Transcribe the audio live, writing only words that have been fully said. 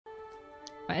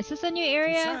Wait, is this a new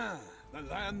area? Toussaint, the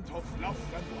land of love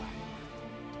and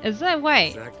light. Is it? Wait.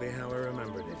 Exactly how I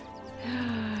remembered it.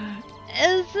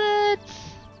 Is it?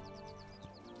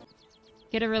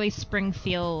 Get a really spring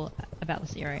feel about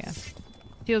this area.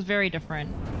 Feels very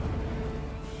different.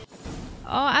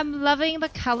 Oh, I'm loving the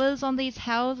colors on these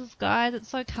houses, guys. It's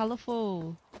so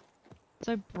colorful.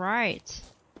 So bright.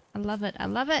 I love it. I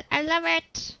love it. I love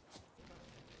it.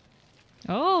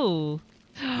 Oh.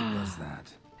 Who was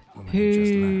that? Woman who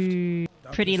just left.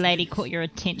 Who? Pretty lady caught your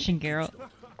attention, girl.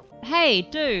 Hey,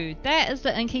 dude, that is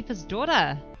the innkeeper's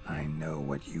daughter. I know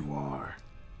what you are.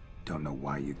 Don't know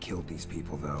why you killed these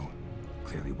people, though.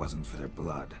 Clearly wasn't for their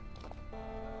blood.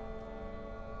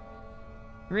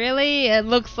 Really? It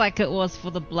looks like it was for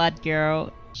the blood,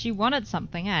 girl. She wanted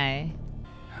something, eh?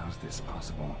 How's this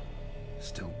possible?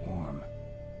 Still warm.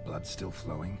 Blood still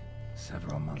flowing.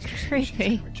 Several monster species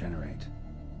Creepy. can regenerate.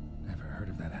 Never heard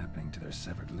of that happening to their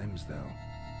severed limbs, though.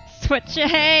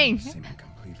 Switching! Seeming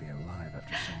completely alive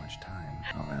after so much time.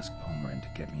 I'll ask Palmerin to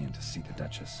get me in to see the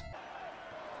Duchess.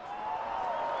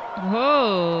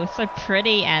 Whoa, so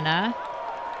pretty, Anna.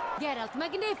 Geralt,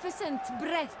 magnificent,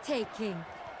 breathtaking.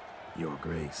 Your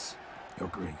Grace. Your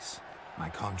Grace. My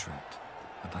contract.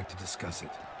 I'd like to discuss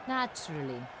it.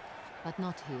 Naturally, but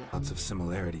not here. Lots of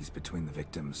similarities between the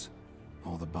victims.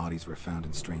 All the bodies were found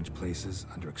in strange places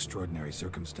under extraordinary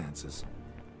circumstances.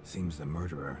 Seems the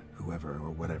murderer, whoever or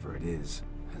whatever it is,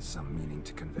 has some meaning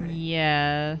to convey.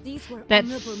 Yeah. These were That's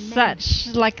honorable men.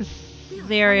 such like a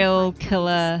serial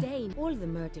killer. All the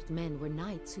murdered men were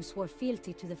knights who swore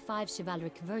fealty to the 5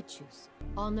 chivalric virtues: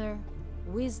 honor,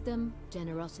 wisdom,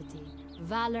 generosity,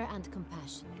 valor, and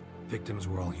compassion. Victims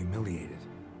were all humiliated.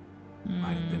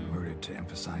 Might have been murdered to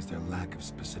emphasize their lack of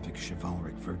specific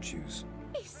chivalric virtues.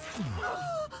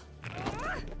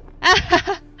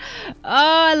 Oh,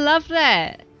 I love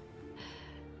that.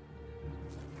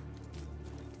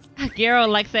 Geralt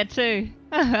likes that too.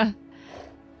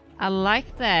 I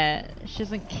like that. She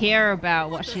doesn't care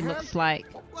about what she looks like.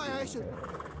 Why, I should...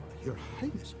 Your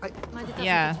Highness,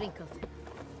 Yeah.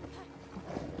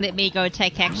 Let me go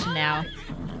take action now.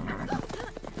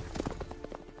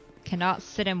 Cannot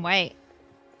sit and wait.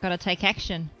 Gotta take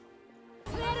action.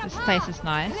 This place is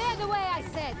nice. Clear the way, I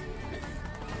said.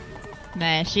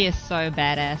 Man, she is so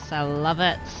badass. I love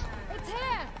it. It's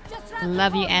here. Just round the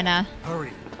Love you, corner. Anna.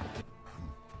 Hurry!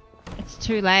 It's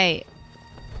too late.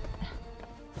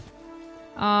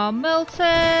 Oh,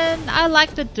 Milton! I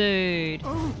like the dude.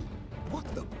 Oh, what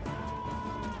the...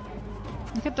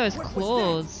 Look at those What was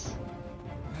claws.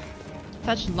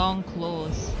 Such long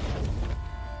claws.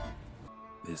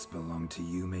 This belonged to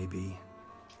you, maybe?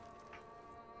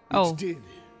 Oh, It did,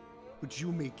 but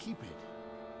you may keep it.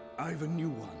 I've a new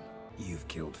one. You've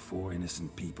killed 4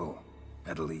 innocent people,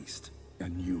 at least.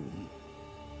 And you?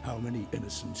 How many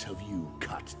innocents have you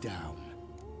cut down?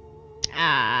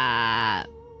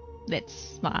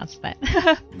 let's not answer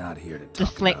that. Not here to talk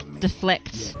Deflect, about me.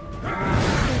 deflect.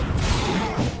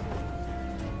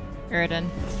 Erden.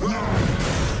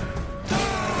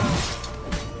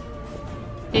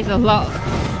 He's a lot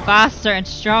faster and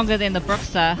stronger than the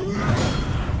Brooks are.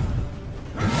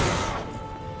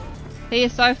 He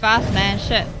is so fast, man.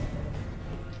 Shit.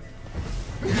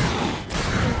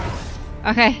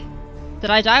 Okay. Did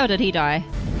I die or did he die?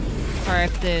 Sorry, I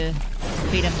have to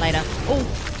beat him later. Oh!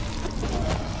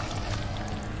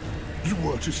 You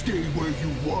were to stay where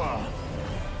you were.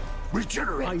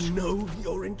 Regenerate. I know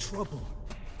you're in trouble.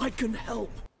 I can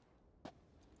help.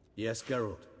 Yes,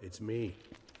 Geralt, it's me.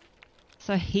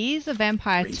 So he's a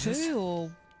vampire Regis? too,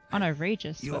 or... Oh no,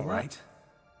 Regis. You but what? alright?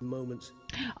 Moments.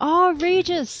 Oh,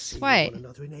 Regis! Seen Wait. one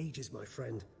another in ages, my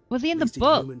friend. Was he in the Least a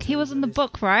book? human He was turns in the out.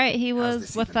 book, right? He How's was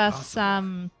this with even us,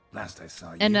 possible? Last I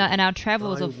saw you. in our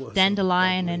travels I of was a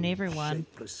Dandelion and bubbling, everyone.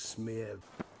 shapeless smear.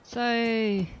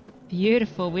 So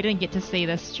beautiful. We didn't get to see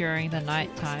this during the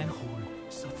night time.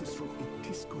 Suffers from a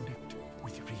disconnect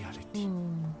with reality.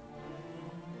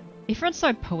 Everyone's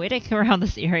so poetic around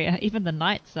this area. Even the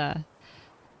knights are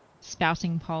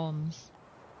spouting poems.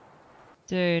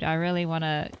 Dude, I really want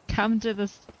to come to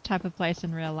this type of place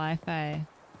in real life, eh?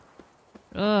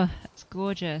 Ugh, it's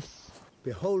gorgeous.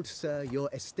 Behold, sir, your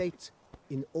estate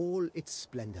in all its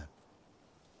splendor.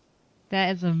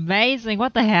 That is amazing.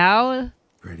 What the hell?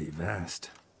 Pretty vast.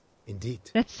 Indeed.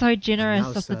 That's so And generous now,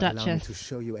 of the sir, allow me Duchess. to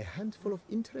show you a handful of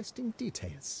interesting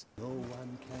details. No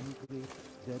one can grip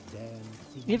the damn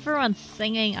thing. Everyone's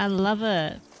singing. I love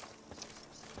it.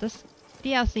 This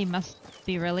DLC must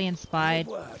be really inspired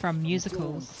from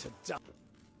musicals.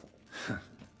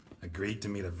 Agreed to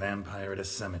meet a vampire at a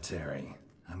cemetery.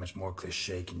 How much more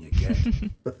cliché can you get?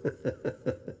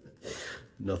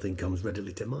 Nothing comes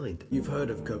readily to mind. You've heard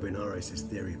of Covenaris'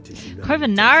 theory of tissue.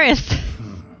 Coronavirus.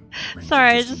 Rings Sorry,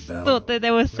 a I distant just bell. thought that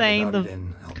they were Read saying about the it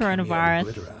in Alchemia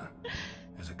coronavirus. Oblitera.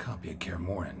 There's a copy of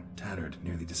Kermoran, tattered,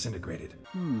 nearly disintegrated.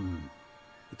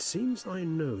 It seems I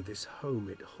know this home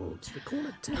it haunts. Recall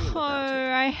a tale Oh, about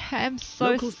it. I am so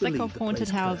Locals sick believe of the haunted place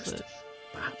houses. cursed.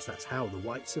 Perhaps that's how the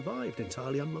White survived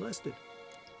entirely unmolested.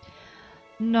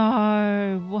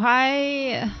 No,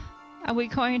 why are we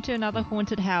going to another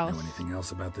haunted house? Know anything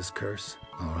else about this curse?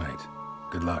 All right.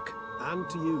 Good luck. And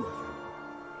to you, my friend.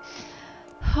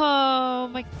 Oh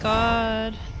my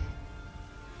god.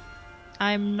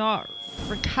 I'm not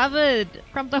recovered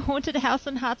from the haunted house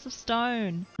in Hearts of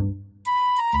Stone.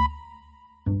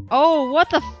 Oh, what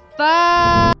the fuck?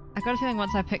 I got a feeling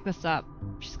once I pick this up,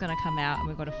 she's gonna come out and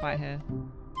we've got to fight her.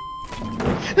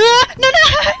 Ah, no, no!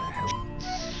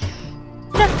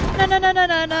 No, no, no, no,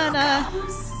 no, no, no.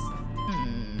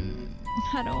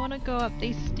 I don't want to go up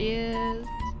these stairs.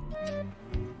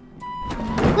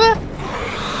 Ah!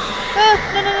 Ah,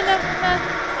 no, no, no, no,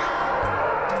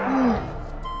 no.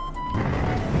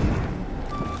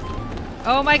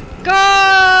 Oh my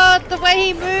god! The way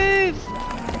he moves!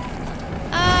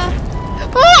 Ah!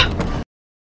 Ah!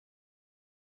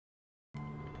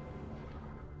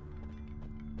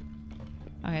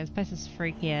 Okay, this place is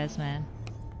freaky as man.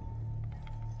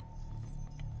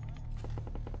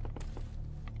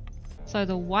 So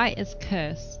the white is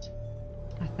cursed,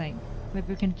 I think. Maybe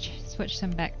we can switch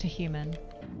him back to human.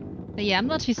 But yeah, I'm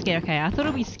not too scared. Okay, I thought it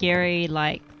would be scary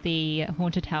like the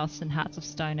haunted house in Hearts of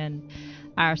Stone and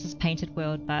Iris's Painted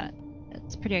World, but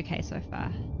it's pretty okay so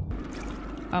far.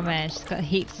 Oh man, she's got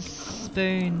heaps of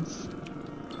spoons.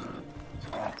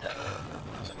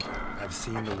 I've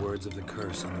seen the words of the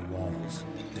curse on the walls.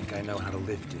 Think I know how to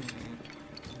lift it.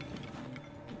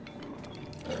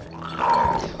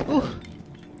 Ooh.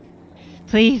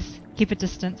 Please, keep a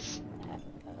distance.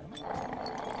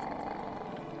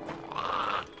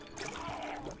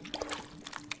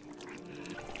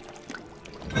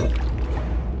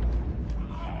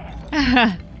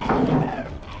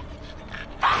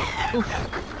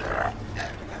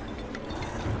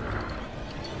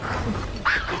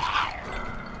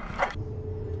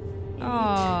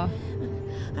 Oh.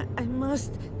 I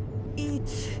must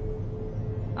eat.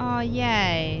 Oh,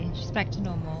 yay. She's back to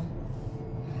normal.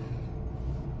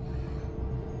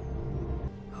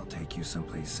 I'll take you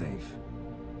someplace safe.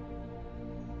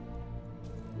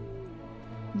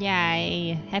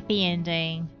 Yay. Happy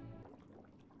ending.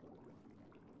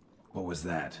 What was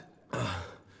that?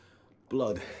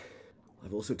 Blood.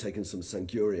 I've also taken some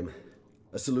Sancurium,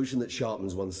 a solution that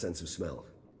sharpens one's sense of smell.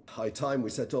 High time we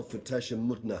set off for Tesh and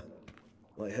Mutna.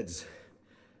 My head's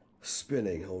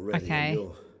spinning already. Okay.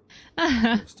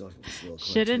 And you're starting to smell quite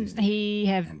Shouldn't tasty. he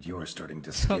have And you're starting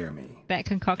to scare took me. that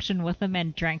concoction with him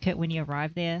and drank it when he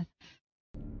arrived there?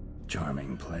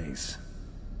 Charming place.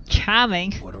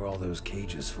 Charming. What are all those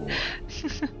cages for?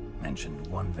 Mentioned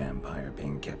one vampire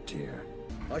being kept here.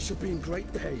 I shall be in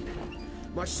great pain.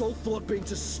 My sole thought being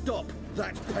to stop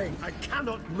that pain. I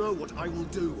cannot know what I will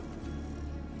do.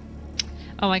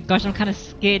 Oh my gosh, I'm kind of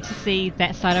scared to see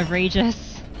that side of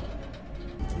Regis.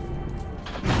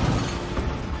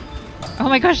 Oh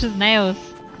my gosh, his nails.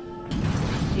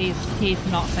 He's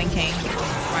not thinking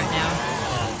right now.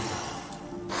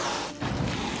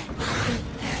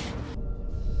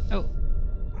 Oh.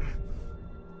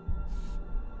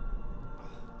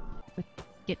 We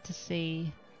get to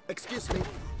see. Excuse me.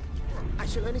 I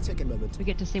shall only take a moment. We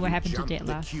get to see what happened to Jump the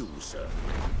Detla. queue, sir.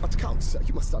 But Count, sir,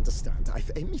 you must understand. I've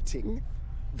a meeting.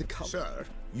 The Count. Sir,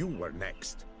 you were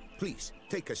next. Please,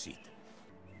 take a seat.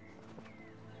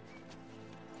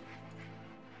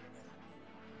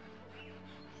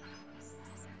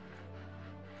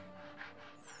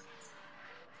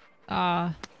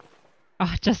 Oh,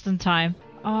 just in time.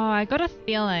 Oh, I got a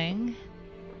feeling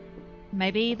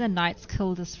maybe the knights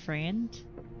killed his friend,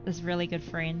 this really good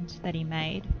friend that he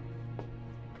made.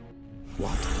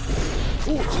 What?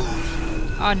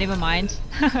 Oh, never mind.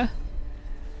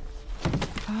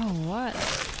 Oh, what?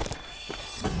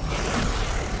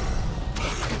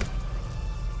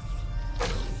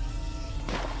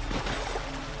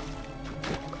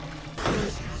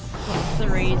 What's the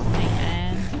reasoning,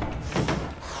 man?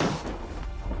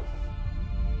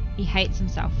 He hates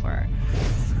himself for it.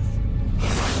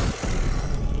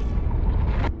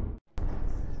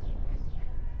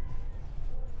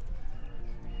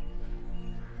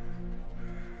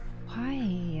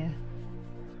 Why?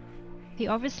 He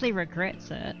obviously regrets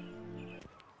it.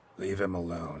 Leave him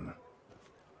alone.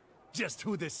 Just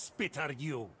who the spit are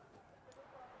you?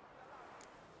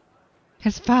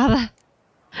 His father.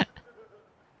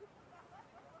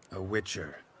 A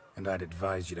witcher, and I'd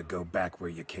advise you to go back where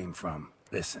you came from.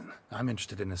 Listen, I'm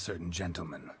interested in a certain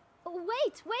gentleman.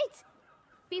 Wait, wait!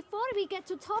 Before we get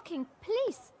to talking,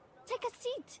 please, take a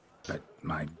seat. But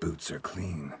my boots are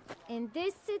clean. In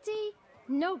this city,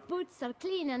 no boots are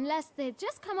clean unless they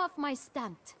just come off my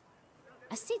stamp.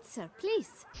 A seat, sir,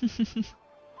 please.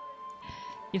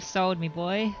 You've sold me,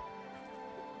 boy.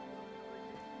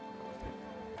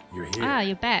 You're here. Ah,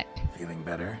 you're back. Feeling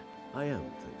better? I am,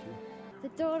 thank you. The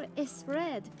door is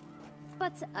red,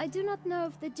 but I do not know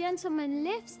if the gentleman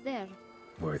lives there.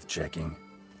 Worth checking.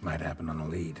 Might happen on a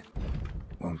lead.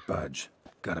 Won't budge.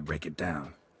 Gotta break it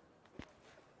down.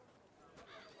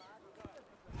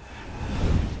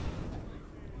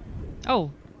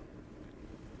 Oh.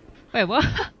 Wait, what?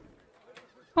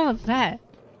 What was that?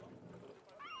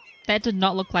 That did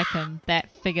not look like him, that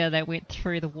figure that went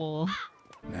through the wall.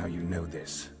 Now you know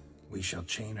this. We shall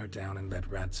chain her down and let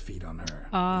rats feed on her.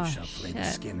 Oh, We shall flay the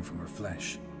shit. skin from her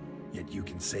flesh. Yet you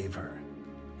can save her.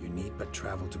 You need but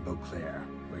travel to Beauclair,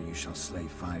 where you shall slay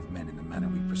 5 men in the manner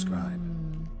we prescribe.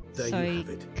 There So you he have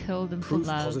it. killed him for Proof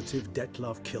love. positive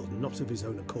Dettlaff killed not of his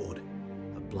own accord.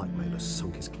 A blackmailer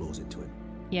sunk his claws into him.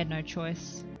 He had no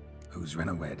choice. Who's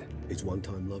Renawed? His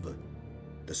one-time lover.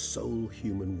 The sole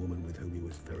human woman with whom he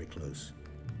was very close.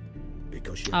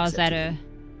 Because she Oh, is that accepted her? him.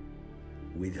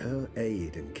 With her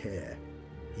aid and care,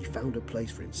 he found a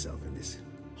place for himself in this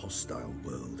hostile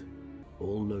world.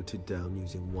 All noted down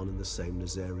using one and the same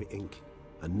Nazari ink,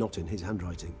 and not in his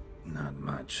handwriting. Not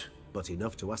much. But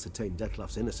enough to ascertain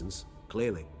Dettlaff's innocence,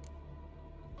 clearly.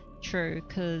 True,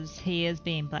 because he is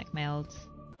being blackmailed.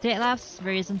 Dettlaff's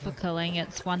reason for killing,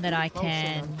 it's one that I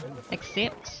can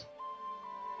accept.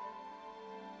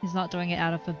 He's not doing it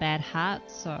out of a bad heart,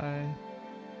 so...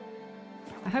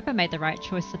 I hope I made the right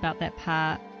choice about that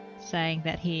part, saying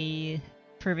that he...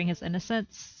 proving his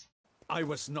innocence. I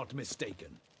was not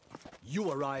mistaken.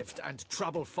 You arrived and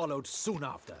trouble followed soon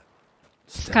after.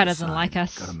 This guy doesn't like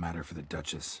us. Got a matter for the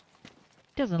Duchess. He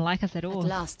doesn't like us at At all.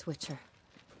 last, Witcher.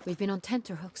 We've been on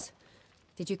tenterhooks.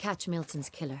 Did you catch Milton's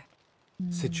killer?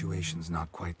 Situation's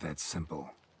not quite that simple.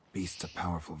 Beast's a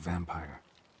powerful vampire.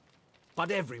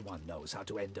 But everyone knows how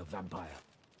to end a vampire.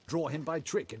 Draw him by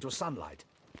trick into sunlight.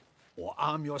 Or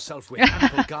arm yourself with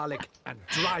ample garlic and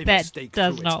drive a That stake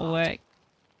does through not its heart. work.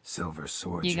 Silver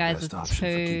sword's You your guys best are option for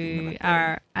keeping them too... at bay.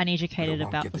 are But it uneducated won't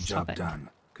about get the this job topic. done,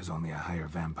 because only a higher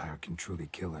vampire can truly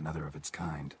kill another of its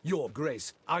kind. Your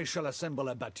Grace, I shall assemble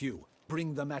a battue.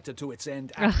 Bring the matter to its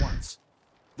end at once.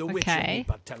 The Witcher Okay. need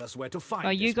but tell us where to find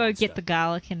Well, you this go monster. get the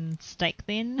garlic and steak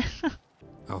then.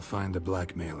 I'll find the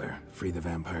blackmailer, free the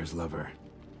vampire's lover.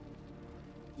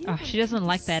 Oh, she doesn't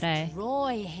like that, eh?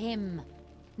 Destroy him,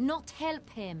 not help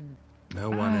him. No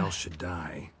one else should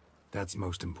die. That's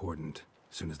most important.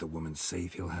 Soon as the woman's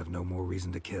safe, he'll have no more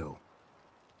reason to kill.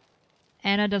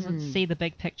 Anna doesn't see the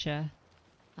big picture.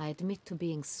 I admit to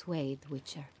being swayed,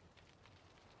 Witcher.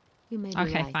 You may be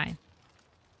Okay, right. fine.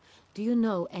 Do you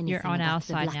know anything on our about the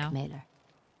side now. blackmailer?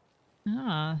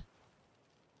 Ah.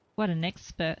 What an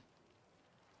expert.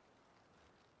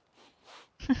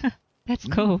 That's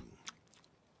cool.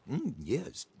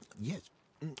 Yes, yes.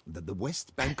 The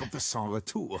west bank of the Saint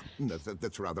Retour.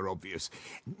 That's rather obvious.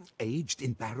 Aged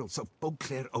in barrels of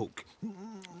Beauclair oak.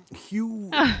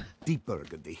 Hue, deep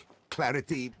burgundy.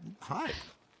 Clarity, high.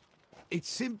 It's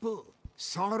simple.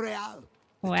 Saint Real.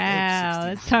 Wow,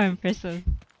 that's so impressive.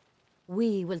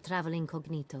 We will travel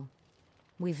incognito.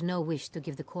 We've no wish to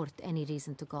give the court any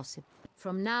reason to gossip.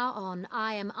 From now on,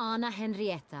 I am Anna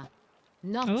Henrietta,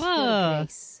 not Ooh. your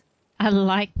Grace. I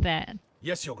like that.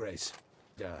 Yes, Your Grace.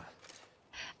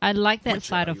 I like that Witcher,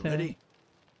 side are of you her. ready?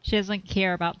 She doesn't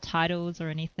care about titles or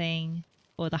anything,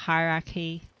 or the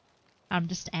hierarchy. I'm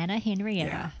just Anna Henrietta.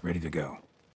 Yeah, ready to go.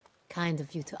 Kind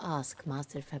of you to ask,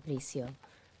 Master Fabricio.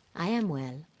 I am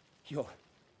well. Your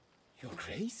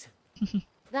Grace?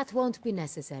 That won't be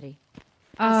necessary.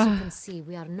 As you can see,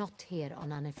 we are not here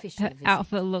on an official Her visit.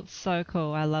 outfit looks so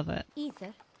cool. I love it.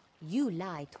 Either you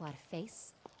lie to our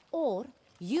face, or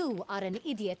you are an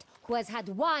idiot who has had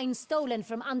wine stolen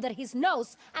from under his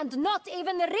nose and not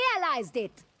even realized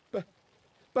it.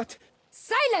 But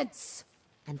Silence!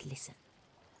 And listen.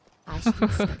 I shall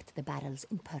inspect the barrels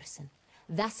in person,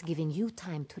 thus giving you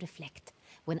time to reflect.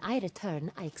 When I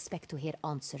return, I expect to hear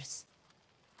answers.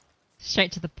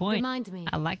 Straight to the point. Remind me.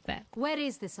 I like that. Where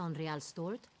is the Sonreal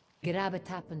stored? Grab a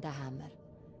tap and a hammer.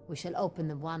 We shall open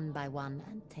them one by one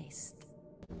and taste.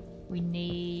 We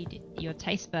need your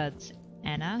taste buds,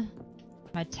 Anna.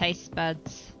 My taste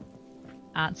buds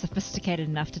aren't sophisticated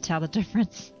enough to tell the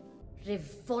difference.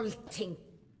 Revolting,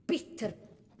 bitter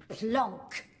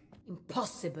plonk.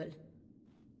 Impossible.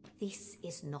 This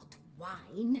is not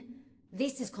Wine?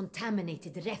 This is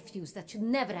contaminated refuse that should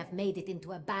never have made it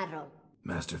into a barrel.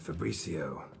 Master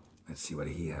Fabricio. Let's see what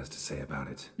he has to say about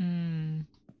it.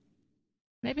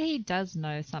 Maybe he does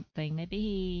know something. Maybe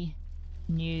he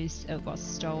knew it got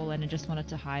stolen and just wanted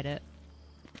to hide it.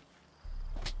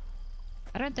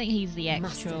 I don't think he's the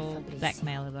actual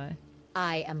blackmailer though.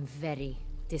 I am very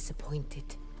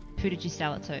disappointed. Who did you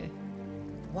sell it to?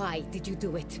 Why did you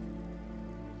do it?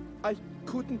 I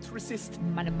couldn't resist.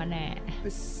 Money.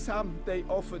 The sum they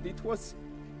offered, it was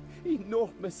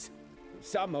enormous.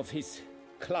 Some of his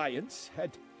clients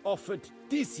had offered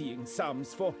dizzying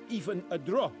sums for even a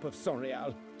drop of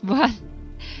Sonreal. What?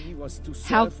 He was to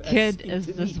How serve as good is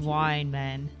this intermediary. wine,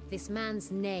 man? This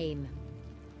man's name.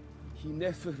 He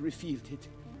never revealed it.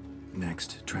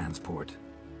 Next, transport.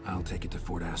 I'll take it to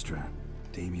Fort Astra.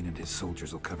 Damien and his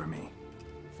soldiers will cover me.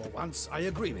 For once, I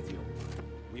agree with you.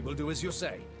 We will do as you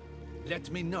say. Let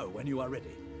me know when you are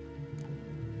ready.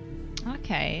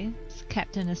 Okay, this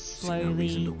captain is See no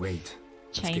reason to slowly wait.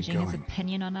 Let's get changing his going.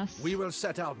 opinion on us. We will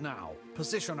set out now.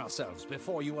 Position ourselves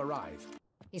before you arrive.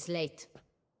 He's late.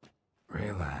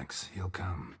 Relax, he'll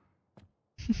come.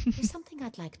 There's something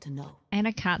I'd like to know.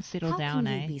 Anna can't settle How down,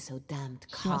 can eh? you be so damned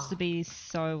She wants to calm? be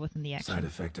so within the action. Side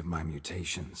effect of my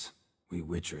mutations. We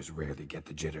Witchers rarely get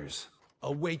the jitters.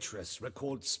 A waitress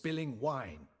recalled spilling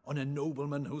wine on a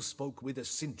nobleman who spoke with a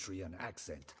Cintrian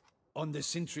accent. On the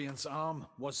Cintrian's arm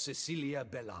was Cecilia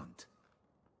Bellant.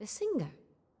 The singer.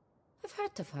 I've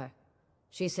heard of her.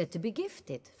 She's said to be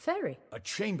gifted. Fairy. A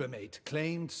chambermaid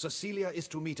claimed Cecilia is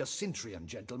to meet a Cintrian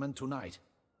gentleman tonight.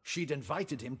 She'd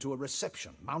invited him to a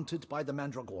reception mounted by the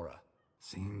Mandragora.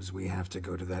 Seems we have to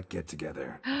go to that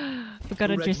get-together. We've got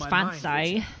to You read dress my mind,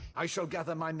 fancy. Witcher. I shall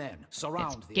gather my men,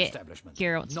 surround the get establishment.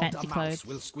 Geralt's Not fancy a mouse clothes.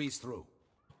 will squeeze through.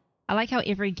 I like how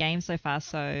every game so far,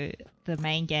 so the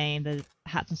main game, the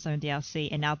Hearts and Stone DLC,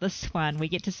 and now this one, we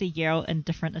get to see Geralt in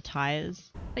different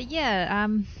attires. But yeah,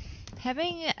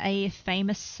 having a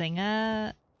famous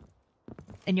singer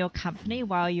in your company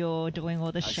while you're doing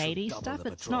all the shall shady double stuff,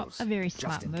 the it's not patrols, a very just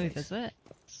smart in move, case. is it?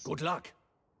 Good luck.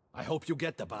 I hope you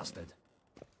get the bastard.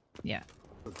 Yeah.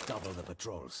 We'll double the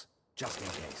patrols, just in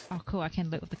case. Oh cool, I can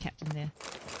loot with the captain there.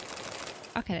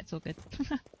 Okay, that's all good.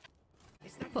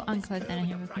 Put unclothed Anna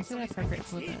here, consider appropriate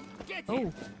for the... Oh!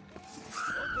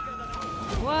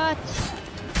 What?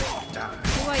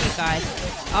 Who are you guys?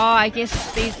 Oh, I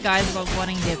guess these guys were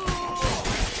wanting their...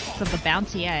 for the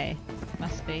bounty, eh?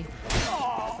 Must be.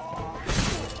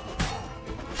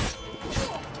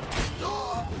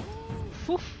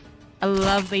 Oof. I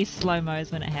love these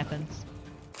slow-mos when it happens.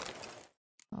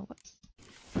 Oh, whoops.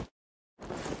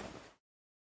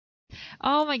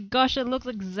 Oh my gosh, it looks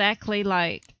exactly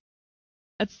like...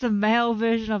 It's the male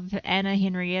version of Anna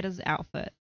Henrietta's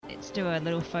outfit. Let's do a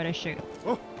little photo shoot.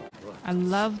 I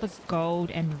love the gold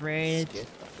and red.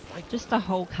 Just the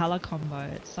whole color combo.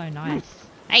 It's so nice.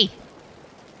 Hey!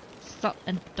 Stop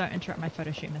and don't interrupt my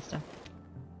photo shoot, mister.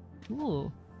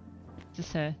 Ooh. Is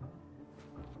this her?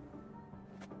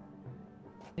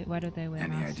 Wait, why do they wear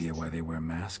Any masks? idea why they wear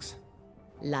masks?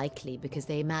 Likely because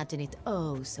they imagine it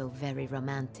oh so very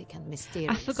romantic and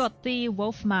mysterious. I forgot the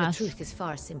wolf The mask. truth is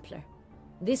far simpler.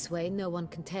 This way, no one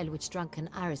can tell which drunken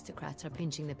aristocrats are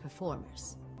pinching the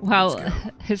performers. Well, Let's go.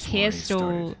 his That's why hair it still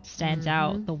started. stands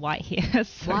out, the white hair,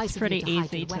 so Wise it's of you pretty to hide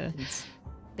easy your to weapons.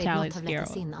 They'd tell not it's have let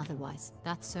us Geralt. in otherwise,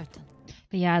 that's certain.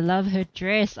 But yeah, I love her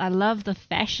dress. I love the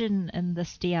fashion in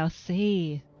this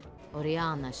DLC.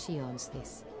 Oriana, she owns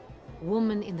this.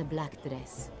 Woman in the black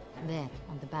dress. There,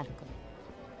 on the balcony.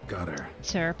 Got her.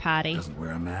 To her party. Doesn't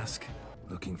wear a mask.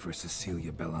 Looking for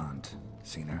Cecilia Bellant.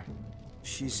 Seen her?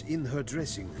 She's in her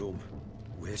dressing room,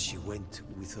 where she went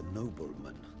with a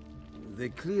nobleman. They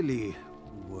clearly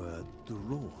were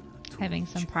drawn to Having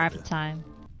some each private other. time.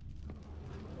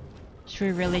 Should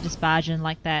we really just barge in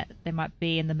like that? They might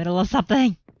be in the middle of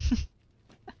something.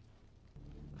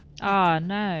 Oh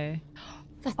no.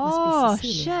 That Oh must be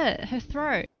Cecilia. shit, her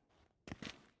throat.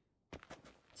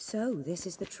 So, this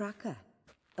is the tracker.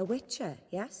 A witcher,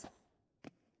 yes?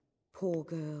 Poor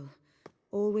girl.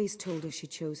 Always told her she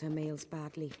chose her males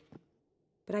badly.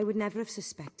 But I would never have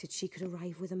suspected she could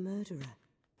arrive with a murderer.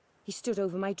 He stood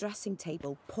over my dressing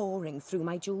table, pouring through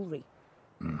my jewelry.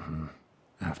 Mm-hmm.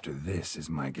 After this is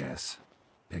my guess.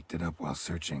 Picked it up while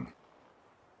searching.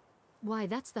 Why,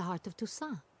 that's the heart of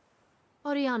Toussaint.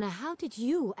 Oriana, how did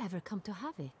you ever come to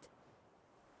have it?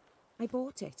 I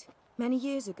bought it, many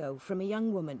years ago, from a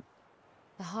young woman.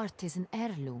 The heart is an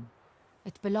heirloom.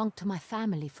 It belonged to my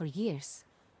family for years.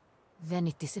 Then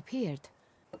it disappeared.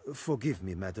 Forgive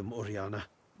me, Madam Oriana,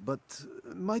 but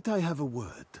might I have a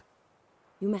word?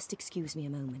 You must excuse me a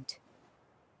moment.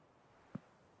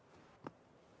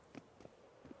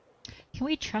 Can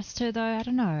we trust her though? I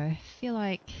don't know. I feel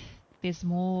like there's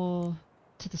more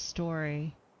to the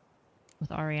story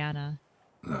with Oriana.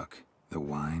 Look, the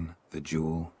wine, the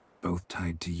jewel, both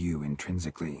tied to you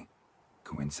intrinsically.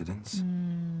 Coincidence?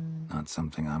 Not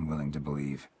something I'm willing to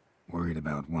believe. Worried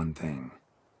about one thing.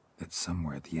 That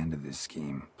somewhere at the end of this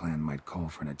scheme, plan might call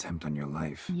for an attempt on your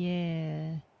life.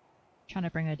 Yeah. Trying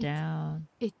to bring her down.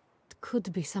 It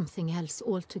could be something else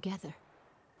altogether.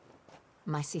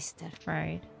 My sister,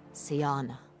 Afraid.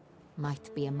 Siana,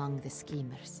 might be among the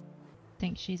schemers.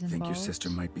 Think she's involved? Think your sister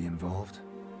might be involved?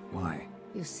 Why?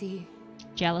 You see,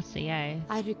 Jealousy, eh?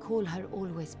 I recall her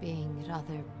always being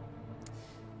rather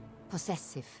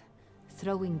possessive,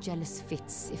 throwing jealous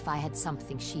fits if I had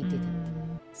something she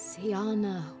didn't.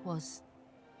 Siana was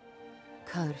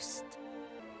cursed.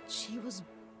 She was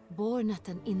born at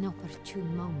an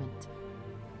inopportune moment.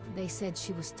 They said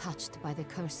she was touched by the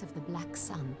curse of the Black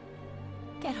Sun.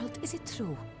 Geralt, is it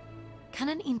true? Can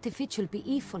an individual be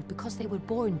evil because they were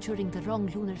born during the wrong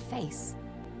lunar phase?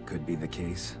 Could be the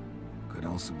case. Could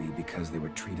also be because they were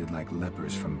treated like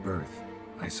lepers from birth.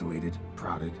 Isolated,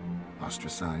 prodded,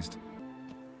 ostracized.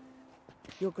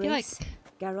 Your I feel like Grace,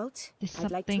 Geralt, there's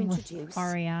I'd like to something with introduce...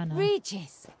 Oriana.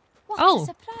 Regis! What Oh. a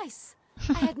surprise!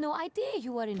 I had no idea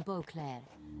you were in Beauclair.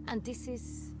 And this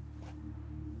is...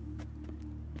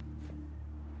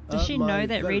 Does she My know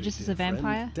that very Regis is a dear friend,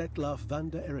 vampire? Detlaf van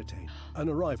der Eritain, an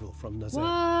arrival from Nazar.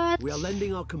 What? We are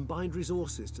lending our combined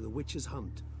resources to the Witch's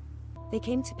Hunt. They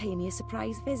came to pay me a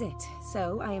surprise visit,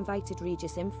 so I invited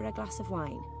Regis in for a glass of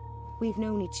wine. We've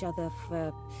known each other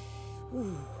for...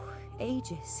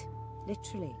 ages.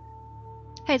 Literally.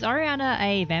 Hey, is Oriana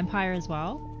a vampire as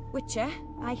well? Witcher,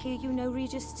 I hear you know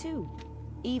Regis too.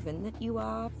 Even that you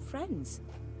are friends.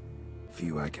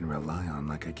 Few I can rely on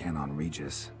like I can on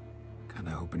Regis.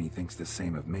 Kinda hoping he thinks the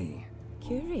same of me.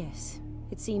 Curious.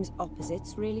 It seems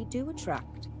opposites really do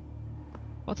attract.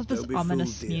 What's with this Don't be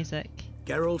ominous fooled, dear. music?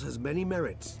 Geralt has many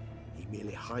merits. He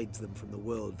merely hides them from the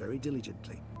world very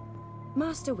diligently.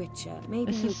 Master Witcher,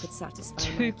 maybe This you is could satisfy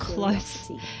too my close.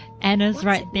 curiosity. Anna's What's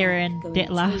right it there like in going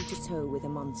Detlef. toe to toe with a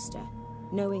monster,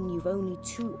 knowing you've only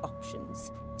two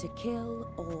options: to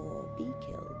kill or be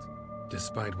killed?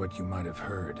 Despite what you might have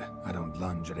heard, I don't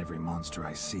lunge at every monster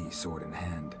I see sword in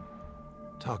hand.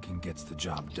 Talking gets the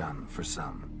job done for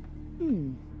some.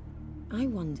 I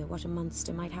wonder what a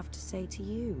monster might have to say to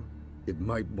you. It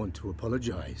might want to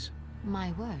apologize.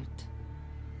 My word.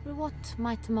 What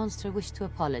might a monster wish to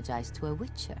apologize to a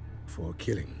Witcher? For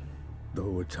killing.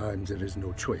 Though at times there is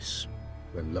no choice,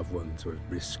 when loved ones are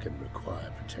at risk and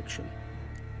require protection.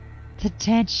 The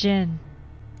tension.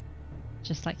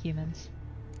 Just like humans.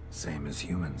 Same as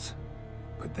humans.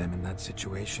 Put them in that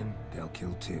situation, they'll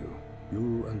kill too.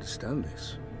 You understand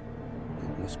this.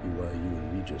 It must be why you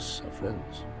and Regis are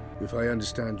friends. If I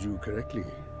understand you correctly,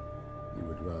 you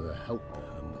would rather help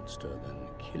a monster than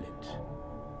kill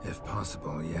it. If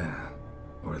possible, yeah.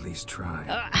 Or at least try.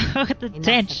 The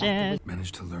tension.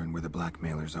 Managed to learn where the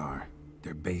blackmailers are.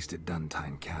 They're based at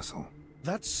Duntine Castle.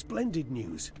 That's splendid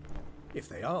news. If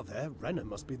they are there, Renna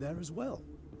must be there as well.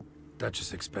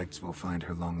 Duchess expects we'll find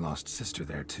her long-lost sister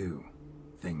there too.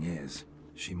 Thing is,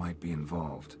 she might be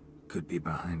involved. Could be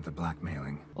behind the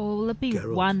blackmailing. Or will it be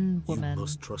Geralt, one woman? You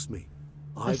must trust me.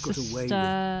 The I've got a way with...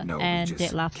 sister No, and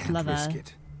Regis, Detlef's can't lover. risk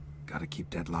it. Gotta keep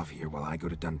Detlef here while I go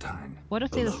to Duntine. What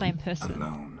if they're the Alone? same person?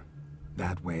 Alone.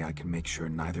 That way I can make sure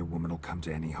neither woman will come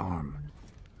to any harm.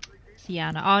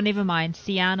 Sienna. Oh, never mind.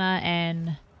 Sienna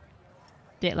and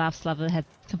Detlef's lover had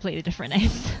completely different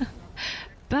names.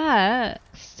 But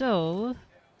still,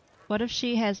 what if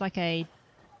she has like a...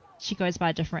 she goes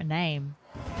by a different name?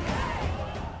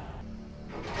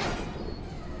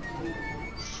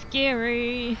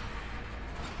 Scary.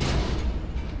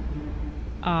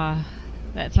 Ah,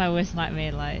 that's my worst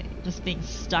nightmare, like just being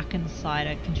stuck inside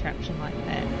a contraption like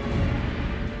that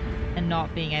and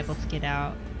not being able to get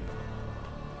out.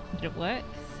 Did it work?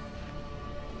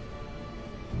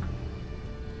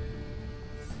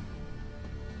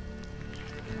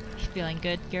 You feeling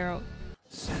good, girl?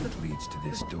 Scent leads to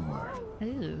this door.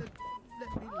 Ooh.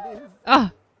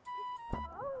 Oh!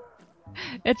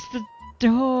 It's the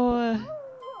door!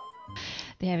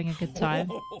 They're having a good time.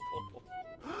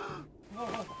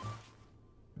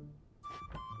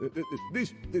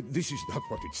 This is not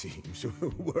what it seems.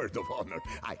 Word of honor.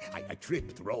 I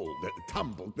tripped, rolled,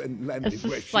 tumbled, and landed It's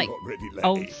where just she like already lay.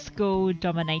 old school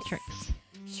dominatrix.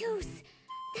 Hughes,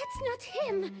 that's not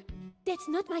him. That's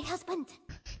not my husband.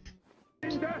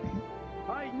 In there!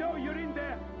 I know you're in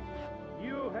there!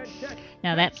 You had that...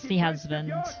 Now that's the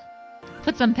husband.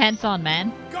 Put some pants on,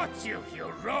 man. Got you, you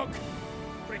rogue!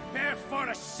 Prepare for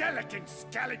a shellacking,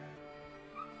 scallop!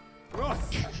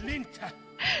 Roslinda!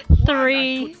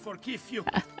 3. I could forgive you,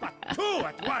 but 2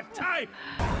 at one time!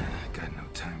 I got no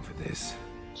time for this.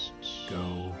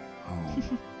 Go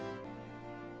home.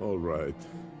 All right.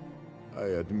 I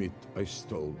admit I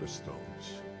stole the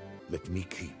stones. Let me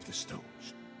keep the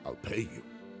stones. I'll pay you.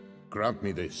 Grant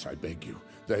me this, I beg you.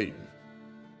 They've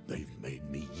made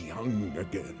me young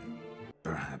again.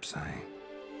 Perhaps I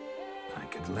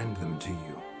could lend them to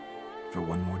you for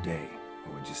one more day.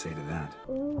 What would you say to that?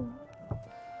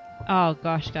 Oh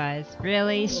gosh, guys.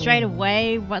 Really? Straight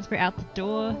away, once we're out the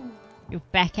door, you're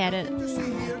back at it.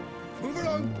 Move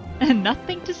along.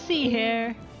 Nothing to see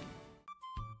here.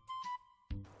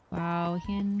 Wow, we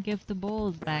can give the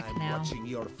balls back now. Watching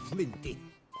your flinting.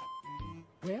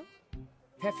 Well,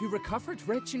 have you recovered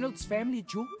Reginald's family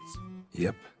jewels?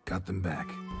 Yep, got them back.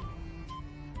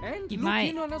 And You look might.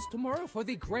 in on us tomorrow for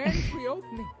the grand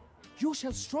reopening. You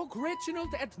shall stroke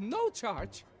Reginald at no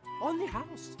charge on the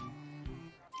house.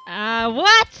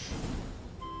 What?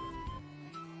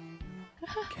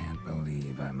 Can't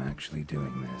believe I'm actually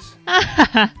doing this.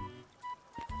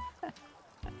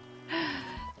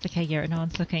 It's okay, Garrett, no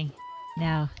one's looking.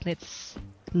 Now, let's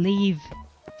leave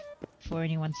before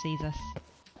anyone sees us.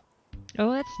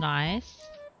 Oh, that's nice.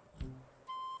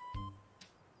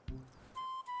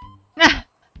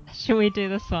 Should we do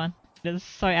this one? It is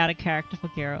so out of character for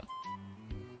Garrett.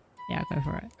 Yeah, go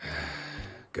for it.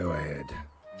 Go ahead.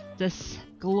 This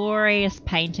glorious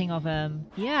painting of him.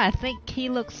 Yeah, I think he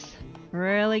looks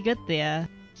really good there.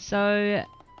 So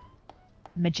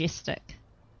majestic.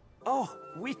 Oh,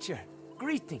 Witcher,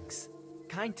 greetings.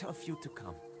 Kind of you to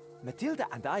come. Matilda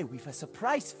and I, we've a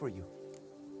surprise for you.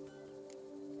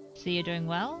 So you're doing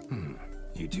well?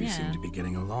 You two seem to be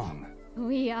getting along.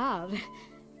 We are.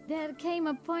 There came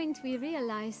a point we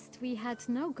realized we had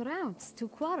no grounds to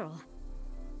quarrel.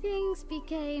 Things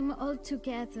became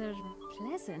altogether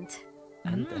pleasant.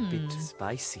 And a bit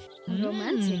spicy.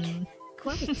 Romantic.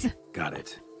 Quite. Got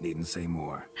it. Needn't say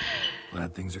more.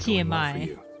 Glad things are going well for TMI.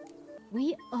 you.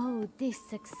 We owe this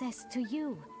success to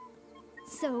you.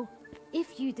 So,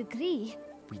 if you'd agree,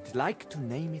 We'd like to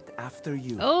name it after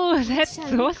you. Oh, that's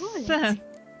shall we call it? awesome.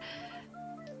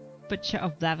 Butcher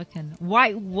of Blaviken.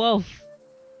 White Wolf.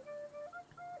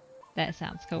 That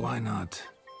sounds cool. Why not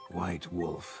White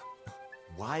Wolf?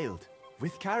 Wild,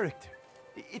 with character.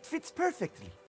 It fits perfectly.